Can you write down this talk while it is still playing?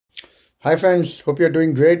Hi friends, hope you're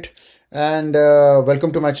doing great and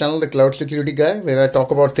welcome to my channel, The Cloud Security Guy, where I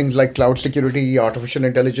talk about things like cloud security, artificial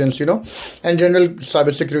intelligence, and general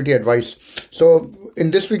cybersecurity advice. So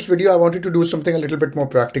in this week's video, I wanted to do something a little bit more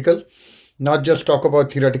practical, not just talk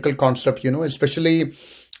about theoretical concept, especially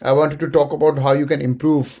I wanted to talk about how you can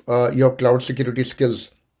improve your cloud security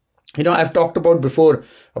skills. I've talked about before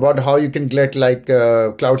about how you can get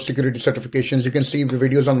cloud security certifications. You can see the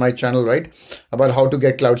videos on my channel, right? About how to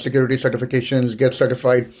get cloud security certifications, get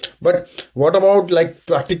certified. But what about like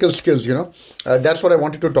practical skills, that's what I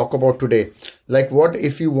wanted to talk about today. Like what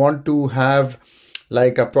if you want to have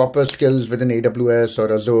like a proper skills within AWS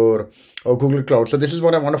or Azure or Google Cloud. So this is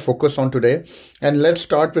what I want to focus on today. And let's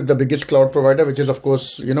start with the biggest cloud provider, which is of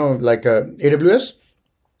course, AWS.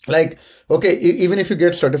 Okay, even if you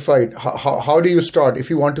get certified, how do you start if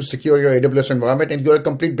you want to secure your AWS environment and you're a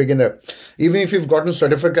complete beginner? Even if you've gotten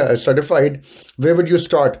certified, where would you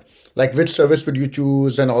start? Like which service would you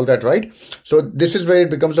choose and all that, right? So this is where it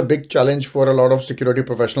becomes a big challenge for a lot of security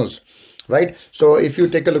professionals, right? So if you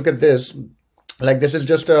take a look at this, like this is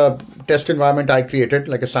just a test environment I created,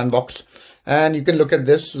 like a sandbox. And you can look at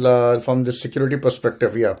this from the security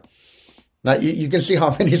perspective here. Now you can see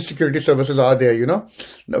how many security services are there,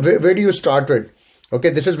 Where do you start with? Okay,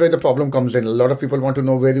 this is where the problem comes in. A lot of people want to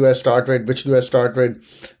know, where do I start with? Which do I start with?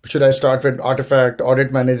 Should I start with Artifact,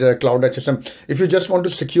 Audit Manager, Cloud HSM? If you just want to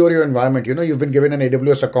secure your environment, you've been given an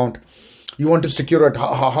AWS account. You want to secure it.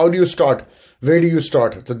 How do you start? Where do you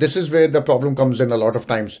start? So this is where the problem comes in a lot of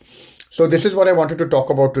times. So this is what I wanted to talk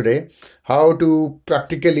about today. How to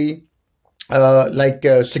practically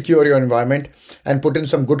secure your environment and put in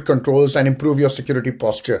some good controls and improve your security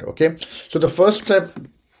posture. Okay. So the first step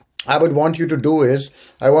I would want you to do is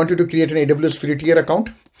I want you to create an AWS Free Tier account.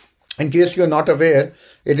 In case you're not aware,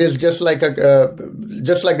 it is just like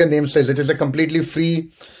the name says, it is a completely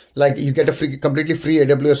free, like you get a completely free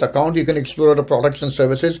AWS account. You can explore the products and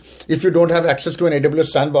services. If you don't have access to an AWS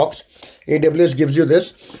sandbox, AWS gives you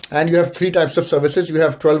this, and you have 3 types of services. You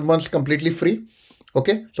have 12 months completely free.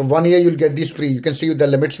 Okay, so 1 year you'll get these free. You can see the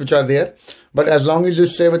limits which are there, but as long as you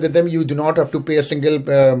stay with them, you do not have to pay a single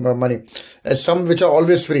money. Some which are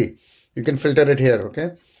always free, you can filter it here.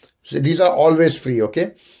 Okay, so these are always free.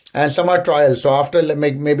 Okay, and some are trials. So after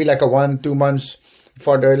maybe like a 1-2 months,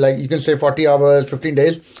 for the, you can say 40 hours, 15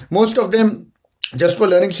 days. Most of them, just for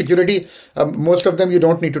learning security, most of them you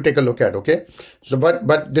don't need to take a look at. Okay, so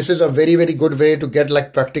but this is a very, very good way to get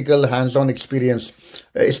like practical hands-on experience,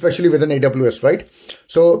 especially within AWS, right?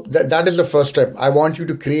 So that is the first step. I want you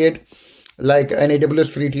to create like an AWS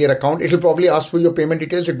Free Tier account. It'll probably ask for your payment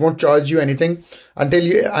details. It won't charge you anything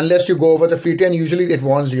unless you go over the free tier, and usually it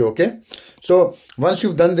warns you. Okay, so once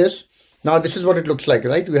you've done this, now this is what it looks like,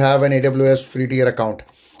 right? You have an AWS Free Tier account.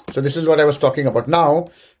 So this is what I was talking about. Now,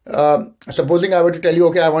 supposing I were to tell you,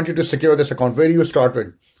 okay, I want you to secure this account, where do you start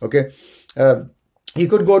with? Okay, you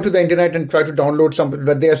could go to the internet and try to download some,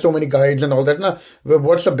 but there are so many guides and all that. Now,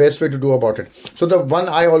 what's the best way to do about it? So the one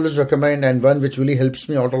I always recommend, and one which really helps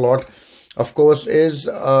me out a lot, of course, is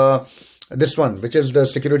this one, which is the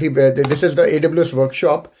security. This is the AWS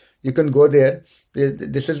Workshop. You can go there.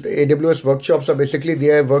 This is the AWS Workshops. Are basically,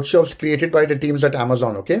 they are workshops created by the teams at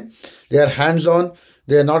Amazon. Okay, they are hands-on.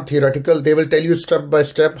 They are not theoretical. They will tell you step by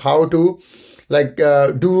step how to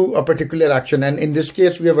do a particular action. And in this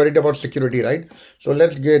case, we are worried about security, right? So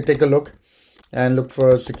let's take a look and look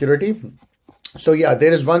for security. So yeah,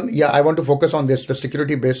 there is one. Yeah, I want to focus on this, the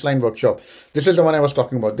security baseline workshop. This is the one I was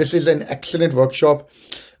talking about. This is an excellent workshop.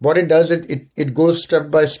 What it does, it goes step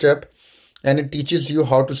by step, and it teaches you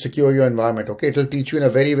how to secure your environment. Okay, it will teach you in a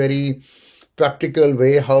very, very practical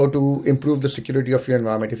way how to improve the security of your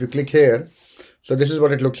environment. If you click here, so this is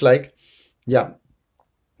what it looks like. Yeah,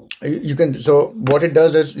 you can. So what it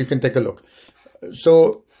does is you can take a look.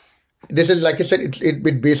 So this is, like I said, it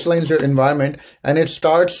baselines your environment, and it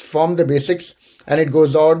starts from the basics and it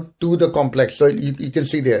goes on to the complex. So you can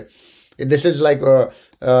see there. This is like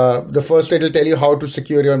the first, it will tell you how to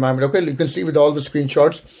secure your environment. Okay, you can see with all the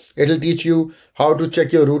screenshots, it will teach you how to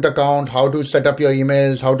check your root account, how to set up your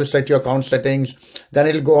emails, how to set your account settings. Then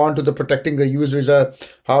it will go on to the protecting the user,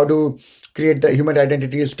 how to create the human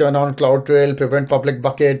identities, turn on CloudTrail, prevent public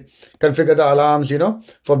bucket, configure the alarms,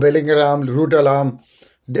 for billing alarm, root alarm,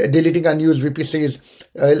 deleting unused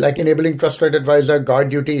VPCs, like enabling trusted advisor, guard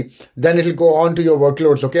duty. Then it will go on to your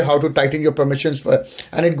workloads. Okay, how to tighten your permissions,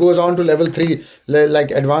 and it goes on to level 3,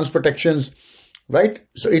 like advanced protections, right?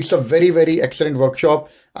 So it's a very, very excellent workshop.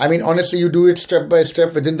 I mean, honestly, you do it step by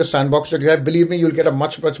step within the sandbox that you have. Believe me, you'll get a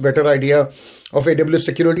much, much better idea of AWS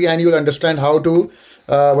security, and you'll understand how to,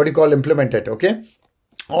 implement it. Okay.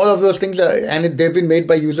 All of those things they've been made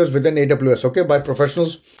by users within AWS, okay, by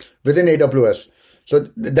professionals within AWS. So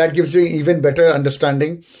that gives you even better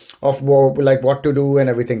understanding of what to do and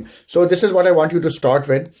everything. So this is what I want you to start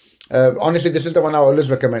with. Honestly, this is the one I always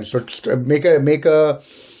recommend. So make a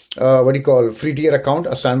free tier account,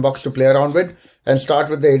 a sandbox to play around with, and start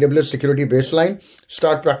with the AWS security baseline.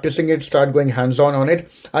 Start practicing it, start going hands-on on it.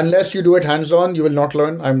 Unless you do it hands-on, you will not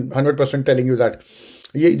learn. I'm 100% telling you that.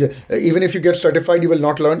 Even if you get certified, you will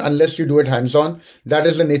not learn unless you do it hands-on. That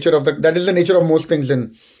is the nature of most things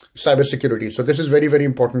in cybersecurity. So this is very, very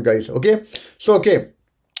important, guys. Okay. So, okay.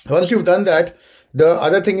 Once you've done that, the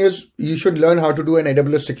other thing is you should learn how to do an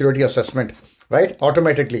AWS security assessment, right?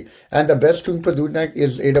 Automatically. And the best tool for doing that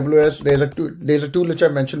is AWS. There's a tool which I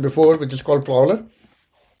mentioned before, which is called Prowler.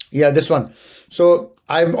 Yeah, this one. So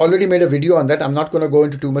I've already made a video on that. I'm not going to go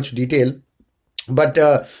into too much detail. But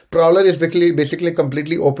Prowler is basically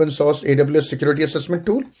completely open source AWS security assessment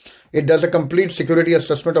tool. It does a complete security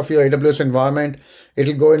assessment of your AWS environment.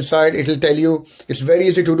 It'll go inside. It'll tell you. It's very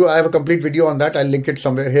easy to do. I have a complete video on that. I'll link it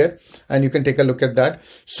somewhere here and you can take a look at that.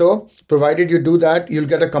 So provided you do that, you'll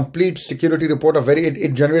get a complete security report.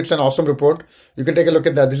 It generates an awesome report. You can take a look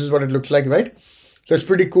at that. This is what it looks like, right? So it's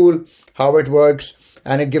pretty cool how it works.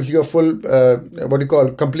 And it gives you a full,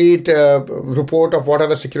 complete report of what are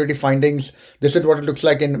the security findings. This is what it looks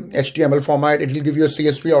like in HTML format. It will give you a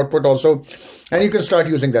CSV output also. And you can start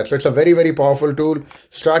using that. So it's a very, very powerful tool.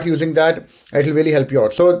 Start using that. It will really help you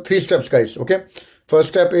out. So 3 steps, guys. Okay. First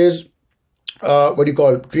step is,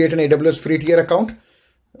 create an AWS Free Tier account.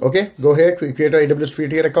 Okay, go here, create an AWS Free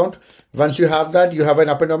Tier account. Once you have that, you have an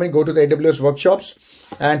up and running, go to the AWS Workshops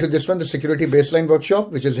and to this one, the Security Baseline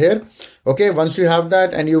Workshop, which is here. Okay, once you have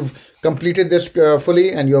that and you've completed this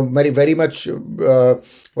fully and you're very, very much,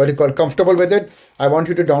 comfortable with it, I want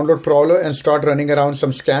you to download Prowler and start running around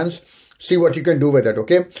some scans. See what you can do with it,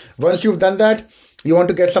 okay? Once you've done that, you want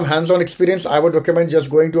to get some hands-on experience, I would recommend just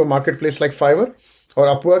going to a marketplace like Fiverr or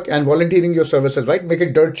Upwork and volunteering your services, right? Make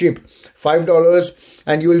it dirt cheap, $5,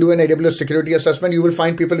 and you will do an AWS security assessment. You will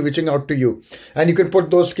find people reaching out to you and you can put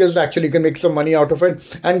those skills, actually you can make some money out of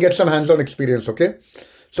it and get some hands-on experience, okay?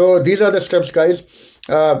 So these are the steps, guys.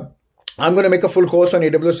 I'm going to make a full course on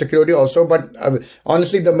AWS security also, but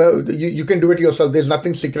honestly, you can do it yourself. There's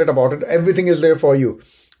nothing secret about it. Everything is there for you.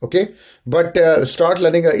 Okay, but start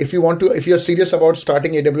learning. If you're serious about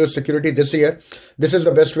starting AWS security this year, this is the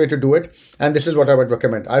best way to do it. And this is what I would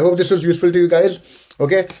recommend. I hope this was useful to you guys.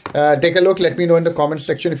 Okay, take a look. Let me know in the comment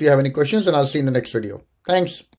section if you have any questions and I'll see you in the next video. Thanks.